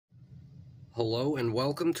Hello and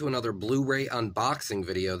welcome to another Blu-ray unboxing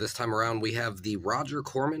video. This time around we have the Roger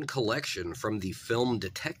Corman collection from the film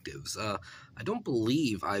Detectives. I don't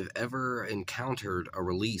believe I've ever encountered a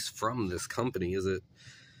release from this company. Is it?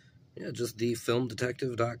 Yeah, just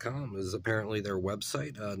thefilmdetective.com is apparently their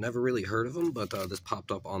website. Never really heard of them, but this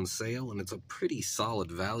popped up on sale and it's a pretty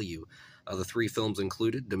solid value. The three films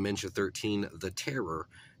included: Dementia 13, The Terror,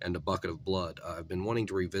 and A Bucket of Blood. I've been wanting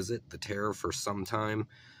to revisit The Terror for some time.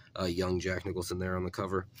 Young Jack Nicholson there on the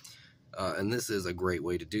cover. And this is a great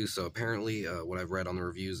way to do so. Apparently, what I've read on the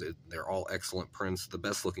reviews, they're all excellent prints, the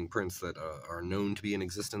best looking prints that are known to be in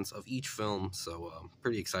existence of each film, so I'm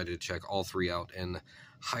pretty excited to check all three out in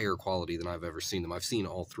higher quality than I've ever seen them. I've seen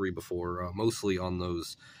all three before, mostly on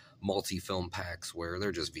those multi-film packs where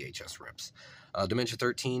they're just VHS rips. Dementia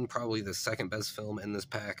 13, probably the second best film in this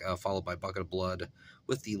pack, followed by Bucket of Blood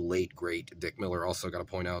with the late, great Dick Miller. Also got to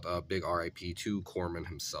point out big RIP to Corman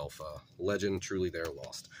himself. Legend, truly there,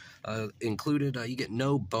 lost. Included, you get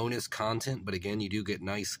no bonus content, but again, you do get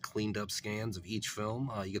nice cleaned up scans of each film.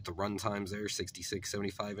 You get the run times there, 66,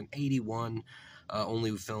 75, and 81.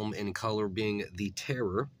 Only film in color being The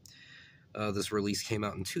Terror. This release came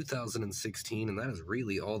out in 2016, and that is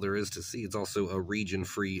really all there is to see. It's also a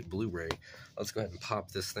region-free Blu-ray. Let's go ahead and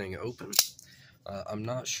pop this thing open. I'm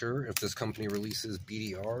not sure if this company releases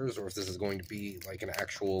BDRs or if this is going to be like an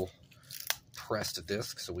actual pressed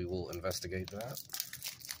disc, so we will investigate that.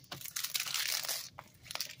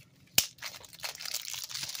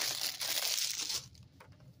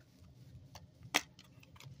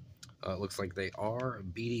 It looks like they are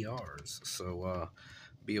BDRs, so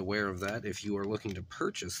be aware of that if you are looking to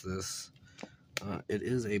purchase this. It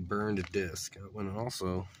is a burned disc. And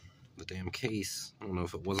also, the damn case, I don't know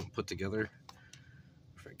if it wasn't put together,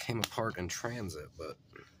 if it came apart in transit, but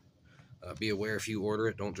be aware if you order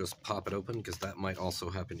it, don't just pop it open, because that might also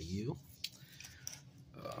happen to you.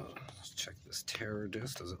 Let's check this Terror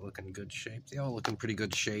disc. Does it look in good shape? They all look in pretty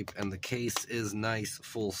good shape, and the case is nice,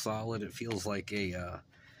 full solid. It feels like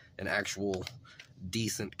an actual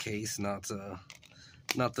decent case, not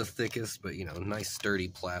the thickest, but, you know, nice sturdy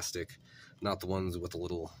plastic. Not the ones with a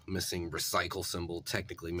little missing recycle symbol,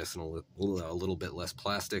 technically missing a little bit less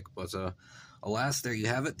plastic. But alas, there you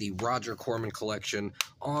have it, the Roger Corman collection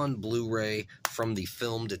on Blu-ray from the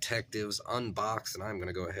film Detectives, unboxed, and I'm going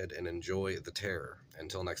to go ahead and enjoy The Terror.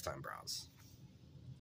 Until next time, browse.